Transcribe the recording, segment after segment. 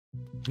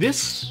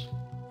This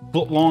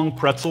foot-long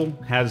pretzel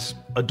has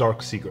a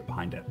dark secret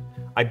behind it.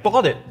 I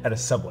bought it at a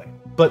Subway,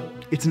 but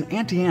it's an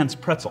Auntie Anne's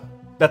pretzel.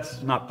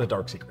 That's not the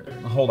dark secret.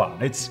 Hold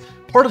on. It's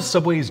part of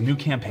Subway's new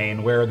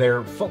campaign where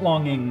they're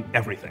footlonging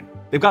everything.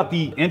 They've got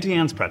the Auntie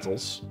Anne's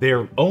pretzels,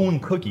 their own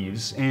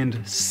cookies, and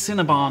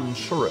Cinnabon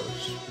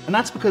churros. And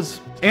that's because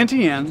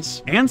Auntie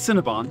Anne's, and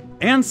Cinnabon,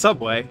 and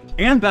Subway,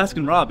 and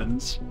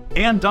Baskin-Robbins,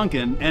 and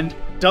Dunkin, and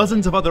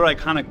dozens of other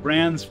iconic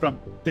brands from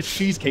the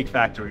Cheesecake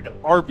Factory to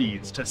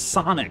Arby's to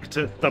Sonic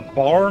to the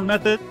Bar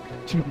Method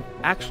to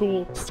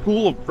actual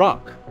School of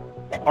Rock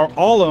are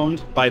all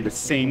owned by the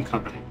same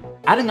company,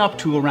 adding up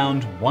to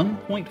around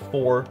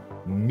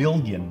 1.4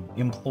 million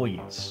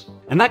employees.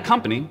 And that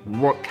company,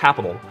 Roark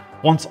Capital,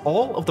 wants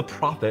all of the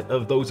profit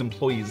of those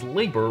employees'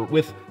 labor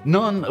with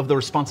none of the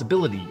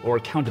responsibility or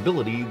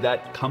accountability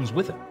that comes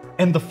with it.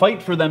 And the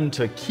fight for them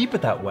to keep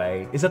it that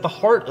way is at the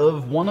heart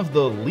of one of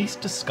the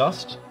least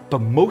discussed but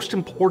most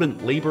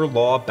important labor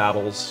law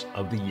battles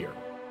of the year.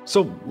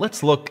 So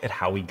let's look at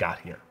how we got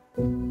here.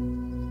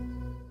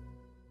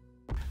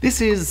 This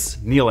is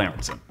Neil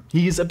Aronson.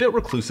 He's a bit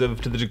reclusive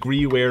to the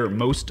degree where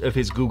most of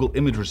his Google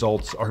image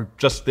results are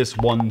just this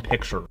one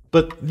picture.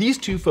 But these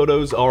two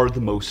photos are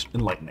the most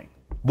enlightening.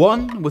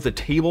 One with a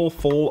table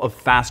full of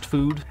fast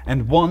food,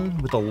 and one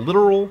with a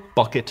literal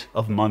bucket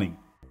of money.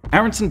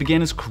 Aronson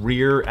began his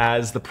career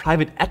as the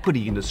private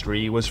equity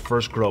industry was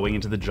first growing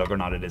into the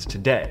juggernaut it is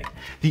today,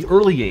 the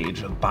early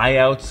age of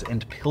buyouts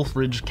and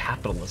pilferage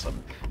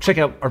capitalism. Check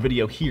out our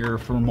video here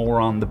for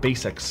more on the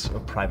basics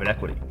of private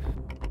equity.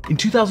 In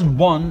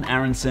 2001,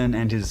 Aronson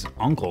and his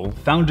uncle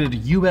founded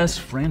US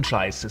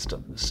Franchise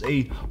Systems,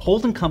 a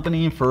holding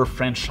company for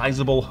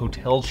franchisable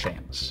hotel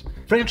chains.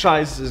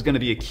 Franchise is going to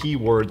be a key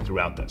word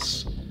throughout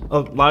this. A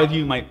lot of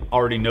you might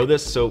already know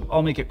this, so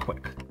I'll make it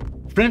quick.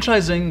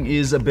 Franchising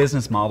is a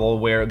business model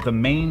where the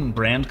main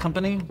brand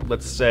company,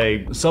 let's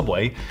say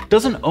Subway,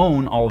 doesn't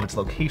own all of its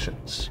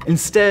locations.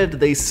 Instead,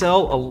 they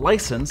sell a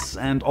license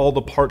and all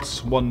the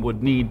parts one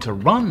would need to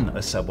run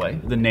a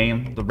Subway, the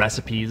name, the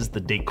recipes,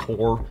 the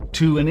decor,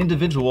 to an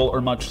individual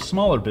or much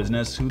smaller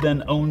business who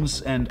then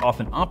owns and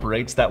often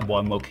operates that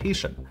one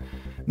location.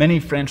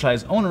 Many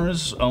franchise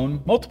owners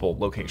own multiple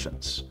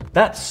locations.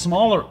 That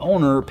smaller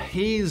owner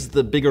pays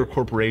the bigger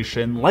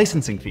corporation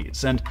licensing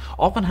fees and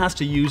often has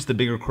to use the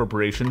bigger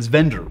corporation's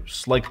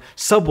vendors. Like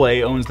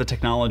Subway owns the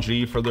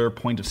technology for their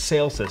point of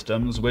sale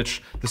systems,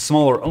 which the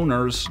smaller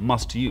owners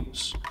must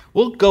use.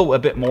 We'll go a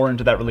bit more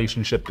into that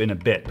relationship in a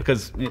bit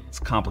because it's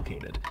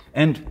complicated,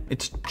 and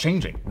it's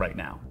changing right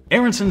now.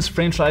 Aronson's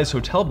franchise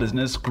hotel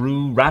business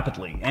grew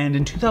rapidly, and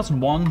in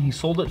 2001 he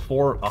sold it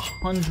for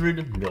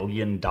 $100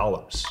 million.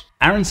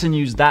 Aronson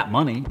used that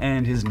money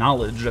and his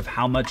knowledge of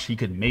how much he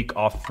could make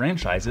off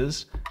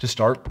franchises to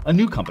start a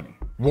new company,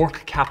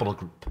 Roark Capital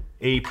Group,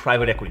 a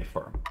private equity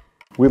firm.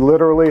 We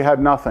literally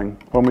had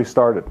nothing when we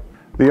started.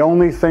 The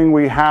only thing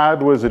we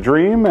had was a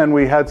dream, and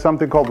we had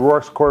something called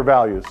Roark's Core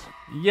Values.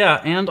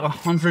 Yeah, and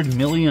 $100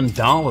 million.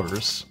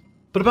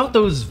 But about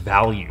those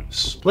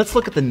values, let's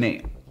look at the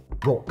name,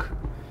 Roark.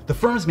 The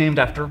firm is named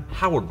after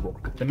Howard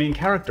Roark, the main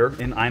character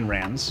in Ayn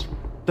Rand's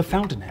The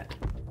Fountainhead.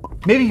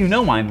 Maybe you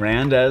know Ayn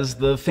Rand as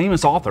the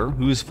famous author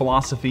whose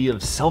philosophy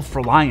of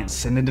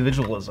self-reliance and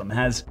individualism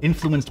has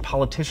influenced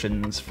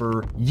politicians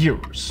for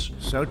years.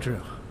 So true.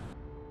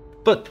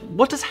 But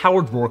what does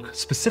Howard Roark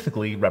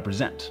specifically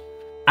represent?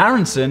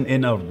 Aronson,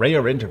 in a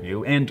rare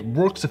interview, and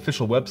Roark's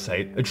official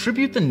website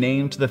attribute the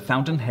name to the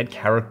Fountainhead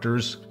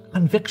character's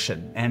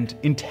conviction and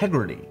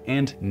integrity,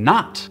 and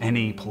not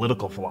any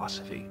political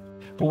philosophy.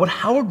 But what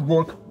Howard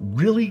Roark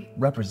really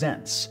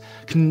represents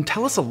can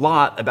tell us a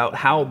lot about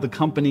how the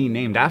company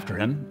named after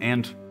him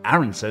and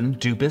Aronson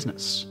do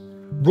business.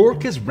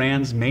 Roark is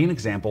Rand's main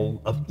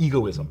example of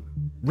egoism,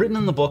 written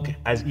in the book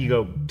as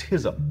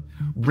egotism.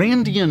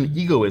 Randian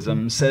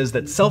egoism says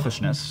that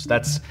selfishness,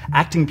 that's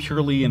acting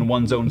purely in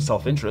one's own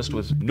self-interest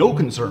with no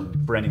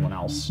concern for anyone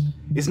else,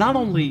 is not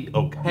only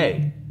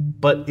okay,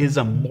 but is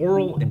a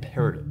moral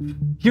imperative.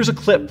 Here's a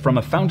clip from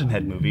a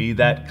Fountainhead movie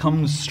that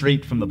comes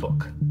straight from the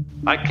book.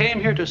 I came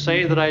here to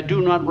say that I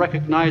do not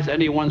recognize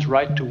anyone's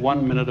right to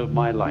 1 minute of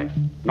my life,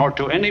 nor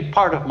to any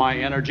part of my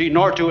energy,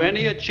 nor to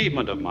any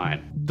achievement of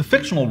mine. The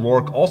fictional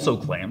Roark also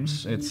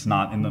claims, it's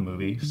not in the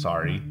movie,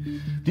 sorry,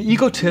 the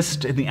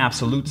egotist in the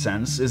absolute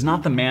sense is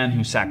not the man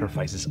who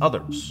sacrifices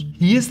others.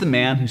 He is the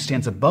man who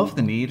stands above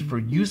the need for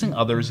using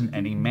others in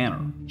any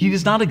manner. He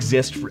does not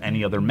exist for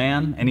any other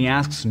man, and he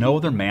asks no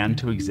other man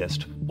to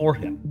exist for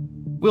him.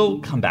 We'll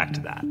come back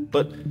to that,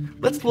 but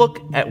let's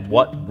look at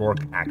what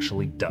Roark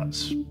actually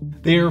does.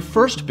 Their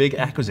first big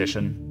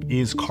acquisition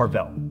is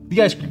Carvel,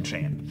 the ice cream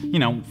chain. You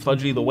know,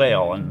 Fudgy the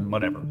Whale and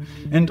whatever.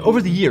 And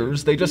over the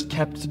years, they just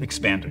kept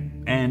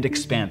expanding and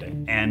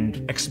expanding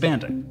and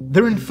expanding.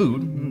 They're in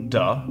food,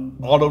 duh,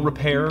 auto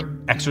repair,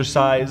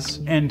 exercise,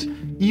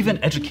 and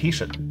even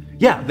education.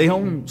 Yeah, they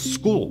own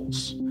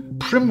schools.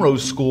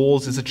 Primrose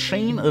Schools is a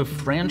chain of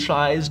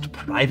franchised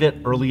private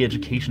early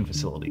education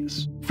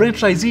facilities.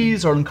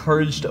 Franchisees are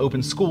encouraged to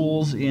open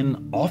schools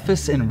in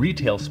office and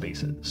retail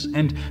spaces,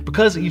 and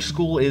because each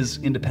school is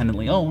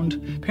independently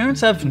owned, parents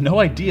have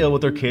no idea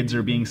what their kids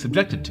are being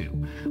subjected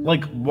to.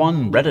 Like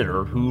one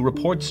Redditor who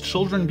reports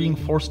children being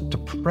forced to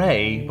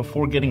pray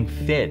before getting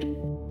fed.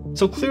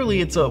 So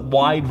clearly it's a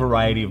wide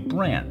variety of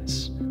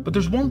brands, but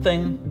there's one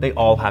thing they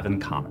all have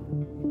in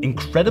common: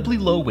 incredibly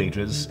low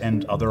wages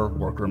and other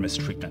worker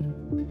mistreatment.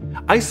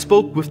 I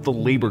spoke with the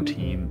labor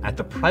team at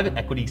the private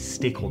equity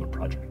stakeholder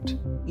project.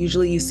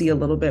 Usually you see a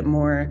little bit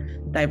more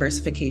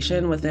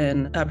diversification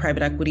within a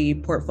private equity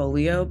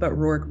portfolio, but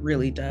Roark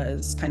really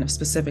does kind of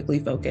specifically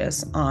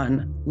focus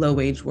on low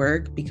wage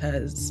work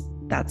because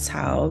that's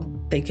how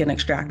they can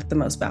extract the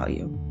most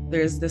value.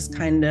 There's this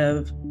kind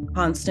of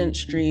constant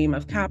stream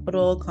of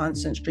capital,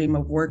 constant stream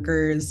of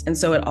workers. And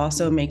so it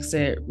also makes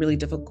it really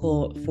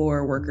difficult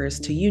for workers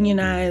to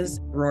unionize.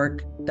 Roark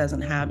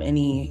doesn't have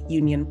any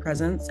union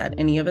presence at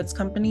any of its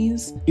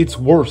companies. It's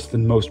worse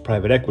than most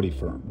private equity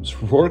firms.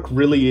 Roark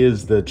really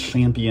is the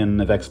champion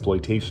of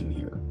exploitation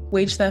here.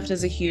 Wage theft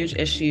is a huge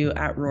issue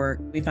at Roark.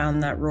 We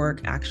found that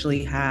Roark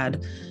actually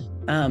had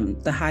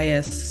the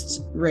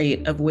highest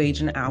rate of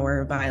wage and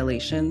hour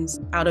violations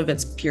out of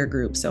its peer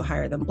group. So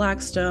higher than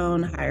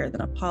Blackstone, higher than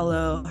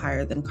Apollo,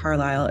 higher than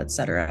Carlyle,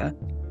 etc.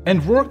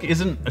 And Roark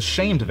isn't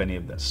ashamed of any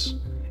of this.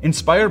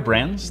 Inspire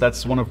Brands,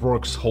 that's one of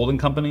Roark's holding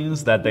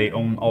companies that they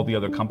own all the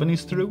other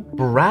companies through,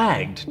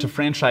 bragged to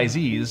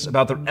franchisees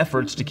about their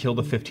efforts to kill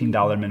the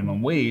 $15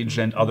 minimum wage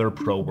and other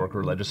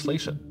pro-worker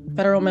legislation.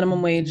 Federal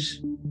minimum wage,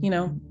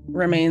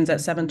 remains at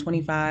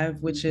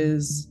 $7.25, which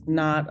is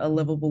not a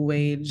livable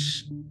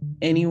wage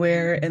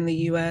anywhere in the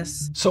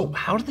US. So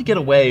how did they get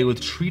away with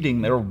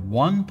treating their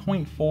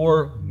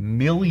 1.4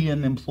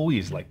 million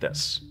employees like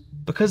this?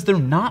 Because they're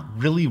not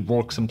really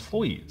Roark's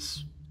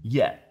employees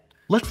yet.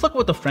 Let's look at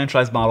what the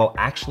franchise model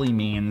actually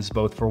means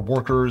both for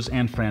workers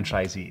and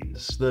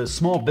franchisees, the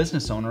small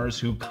business owners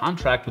who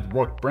contract with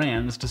Roark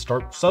brands to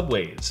start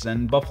Subways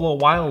and Buffalo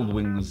Wild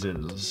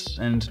Wingses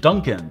and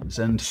Dunkins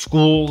and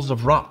Schools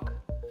of Rock.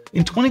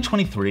 In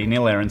 2023,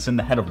 Neil Aronson,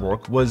 the head of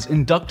Roark, was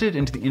inducted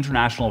into the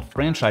International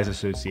Franchise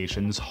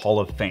Association's Hall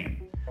of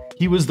Fame.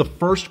 He was the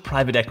first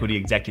private equity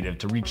executive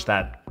to reach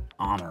that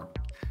honor.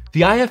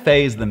 The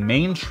IFA is the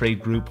main trade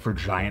group for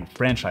giant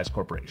franchise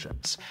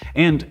corporations,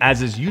 and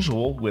as is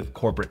usual with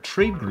corporate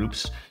trade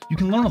groups, you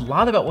can learn a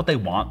lot about what they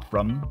want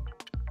from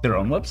their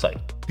own website.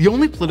 The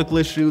only political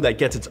issue that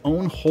gets its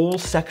own whole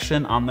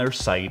section on their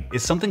site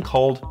is something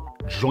called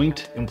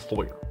joint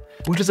employer,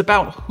 which is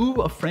about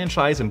who a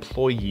franchise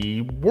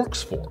employee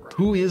works for,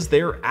 who is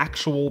their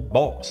actual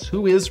boss,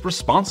 who is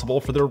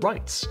responsible for their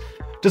rights.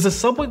 Does a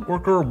Subway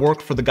worker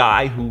work for the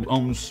guy who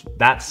owns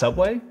that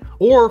Subway?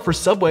 Or for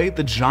Subway,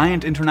 the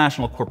giant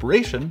international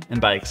corporation, and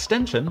by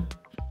extension,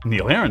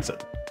 Neil Aronson?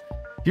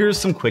 Here's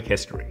some quick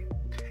history.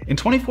 In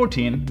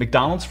 2014,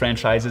 McDonald's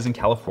franchises in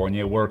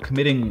California were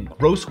committing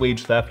gross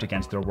wage theft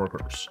against their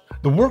workers.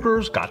 The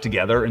workers got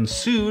together and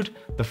sued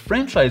the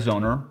franchise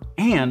owner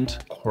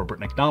and corporate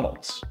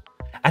McDonald's.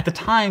 At the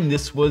time,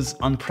 this was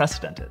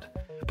unprecedented,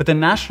 but the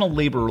National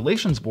Labor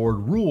Relations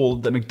Board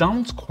ruled that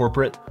McDonald's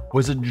corporate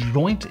was a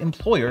joint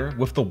employer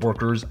with the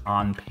workers'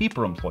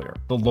 on-paper employer,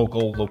 the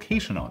local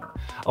location owner,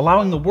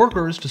 allowing the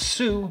workers to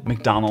sue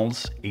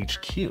McDonald's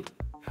HQ.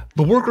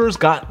 The workers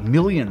got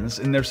millions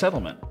in their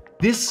settlement.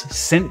 This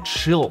sent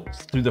chills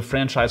through the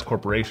franchise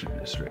corporation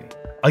industry.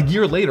 A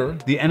year later,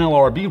 the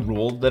NLRB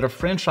ruled that a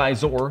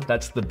franchisor,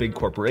 that's the big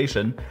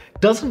corporation,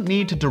 doesn't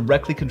need to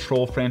directly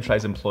control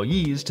franchise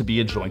employees to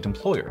be a joint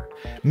employer,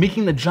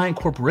 making the giant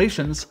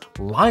corporations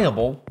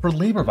liable for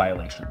labor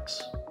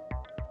violations.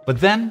 But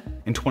then,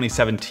 in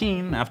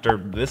 2017, after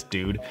this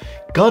dude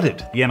gutted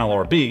the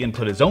NLRB and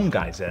put his own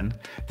guys in,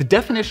 the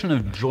definition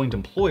of joint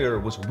employer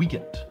was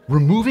weakened,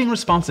 removing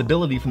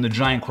responsibility from the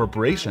giant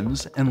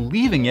corporations and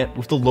leaving it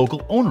with the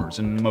local owners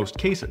in most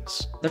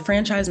cases. The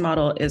franchise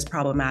model is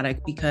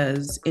problematic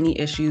because any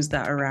issues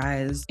that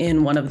arise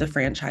in one of the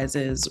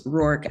franchises,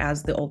 Roark,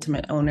 as the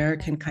ultimate owner,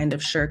 can kind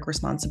of shirk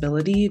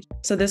responsibility.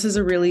 So this is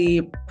a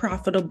really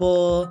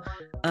profitable,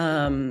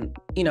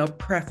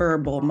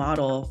 preferable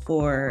model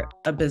for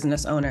a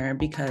business owner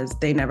because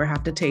they never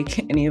have to take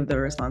any of the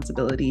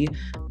responsibility.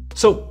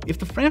 So if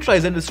the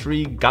franchise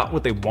industry got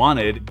what they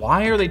wanted,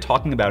 why are they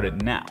talking about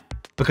it now?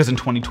 Because in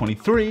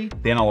 2023,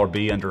 the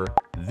NLRB under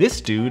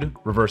this dude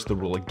reversed the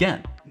rule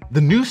again.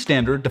 The new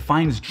standard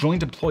defines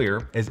joint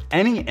employer as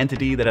any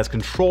entity that has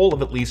control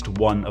of at least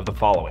one of the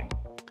following: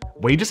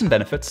 wages and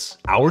benefits,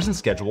 hours and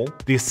schedule,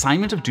 the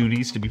assignment of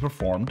duties to be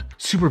performed,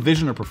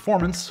 supervision or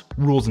performance,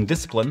 rules and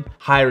discipline,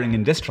 hiring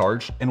and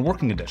discharge, and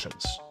working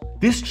conditions.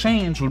 This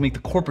change would make the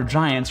corporate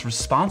giants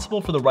responsible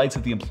for the rights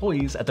of the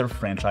employees at their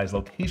franchise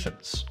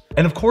locations.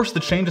 And of course, the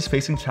change is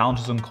facing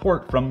challenges in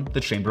court from the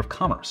Chamber of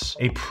Commerce,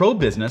 a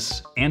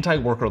pro-business,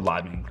 anti-worker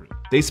lobbying group.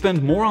 They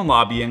spend more on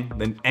lobbying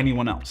than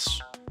anyone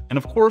else. And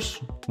of course,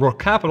 Roark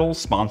Capital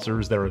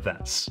sponsors their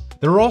events.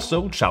 There are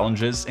also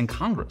challenges in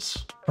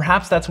Congress.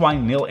 Perhaps that's why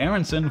Neil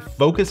Aronson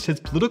focused his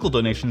political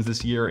donations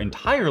this year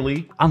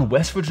entirely on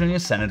West Virginia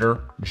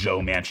Senator Joe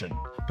Manchin,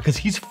 because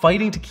he's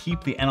fighting to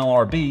keep the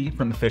NLRB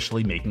from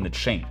officially making the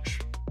change.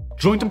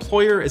 Joint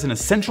employer is an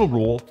essential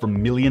rule for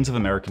millions of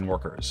American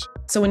workers.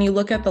 So when you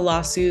look at the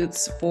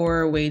lawsuits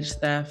for wage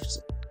theft,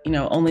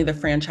 only the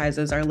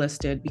franchises are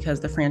listed because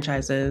the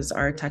franchises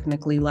are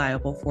technically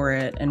liable for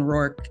it, and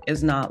Roark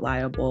is not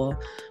liable.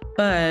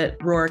 But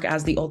Roark,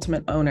 as the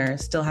ultimate owner,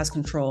 still has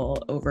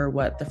control over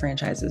what the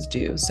franchises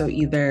do. So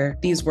either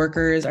these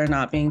workers are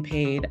not being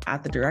paid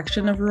at the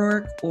direction of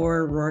Roark,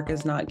 or Roark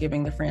is not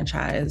giving the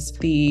franchise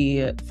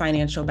the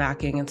financial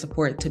backing and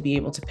support to be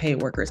able to pay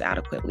workers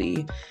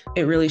adequately.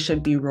 It really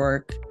should be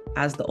Roark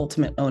as the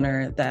ultimate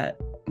owner that,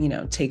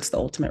 takes the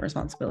ultimate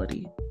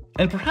responsibility.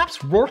 And perhaps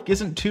Roark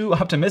isn't too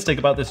optimistic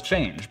about this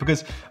change,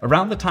 because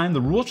around the time the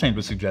rule change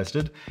was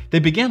suggested, they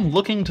began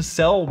looking to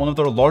sell one of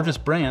their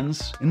largest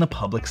brands in the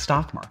public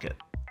stock market.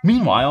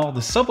 Meanwhile,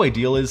 the Subway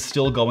deal is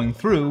still going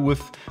through,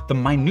 with the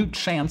minute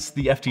chance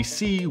the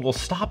FTC will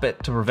stop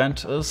it to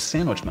prevent a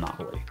sandwich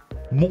monopoly.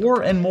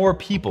 More and more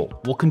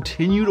people will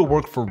continue to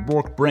work for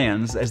Roark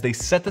brands as they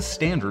set the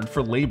standard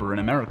for labor in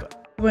America.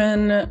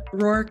 When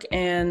Roark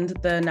and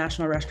the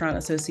National Restaurant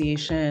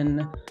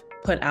Association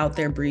put out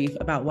their brief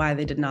about why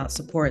they did not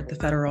support the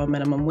Federal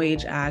Minimum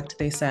Wage Act,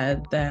 they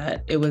said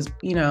that it was,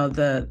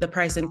 the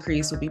price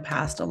increase would be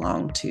passed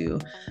along to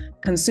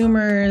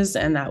consumers,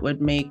 and that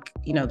would make,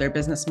 their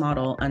business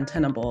model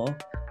untenable.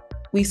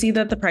 We see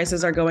that the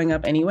prices are going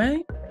up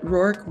anyway.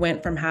 Roark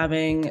went from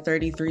having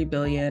 $33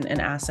 billion in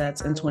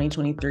assets in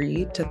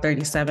 2023 to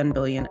 $37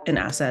 billion in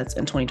assets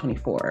in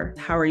 2024.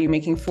 How are you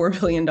making $4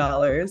 billion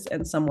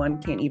and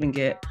someone can't even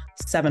get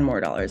 $7 more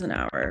an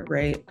hour,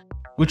 right?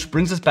 Which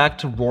brings us back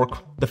to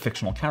Roark, the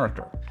fictional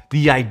character,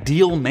 the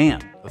ideal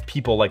man of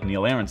people like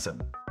Neil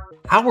Aronson.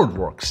 Howard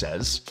Roark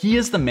says he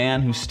is the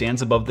man who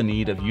stands above the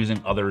need of using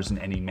others in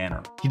any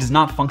manner. He does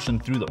not function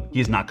through them.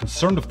 He is not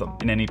concerned with them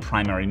in any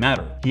primary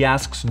matter. He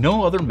asks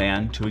no other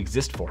man to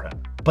exist for him.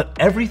 But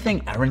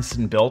everything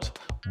Aronson built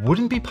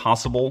wouldn't be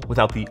possible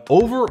without the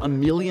over 1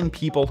 million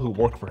people who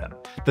work for him,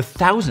 the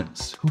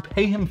thousands who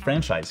pay him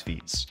franchise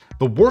fees,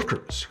 the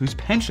workers whose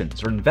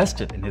pensions are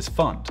invested in his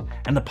fund,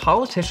 and the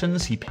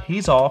politicians he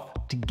pays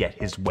off to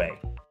get his way.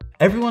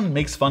 Everyone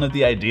makes fun of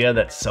the idea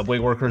that Subway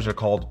workers are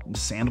called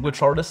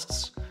sandwich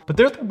artists, but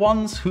they're the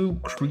ones who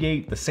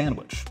create the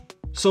sandwich.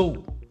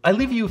 So I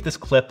leave you with this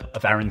clip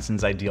of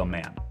Aronson's ideal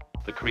man.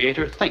 The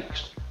creator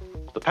thinks,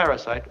 the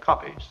parasite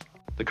copies.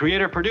 The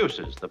creator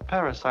produces, the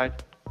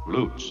parasite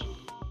loots.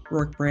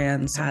 Roark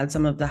brands had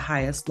some of the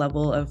highest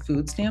level of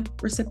food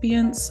stamp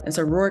recipients. And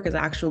so Roark is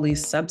actually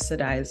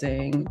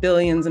subsidizing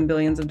billions and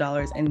billions of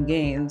dollars in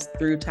gains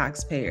through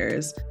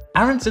taxpayers.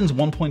 Aronson's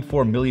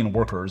 1.4 million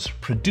workers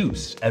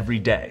produce every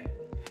day,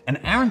 and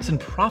Aronson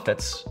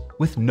profits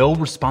with no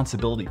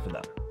responsibility for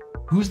them.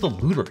 Who's the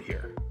looter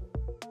here?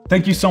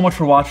 Thank you so much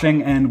for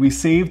watching, and we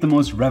saved the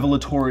most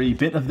revelatory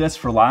bit of this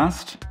for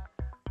last.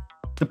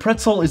 The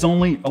pretzel is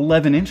only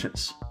 11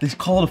 inches. They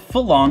call it a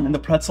foot-long, and the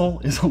pretzel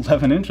is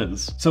 11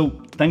 inches.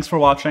 So thanks for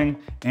watching,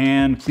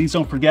 and please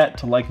don't forget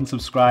to like and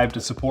subscribe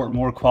to support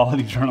more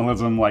quality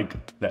journalism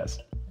like this.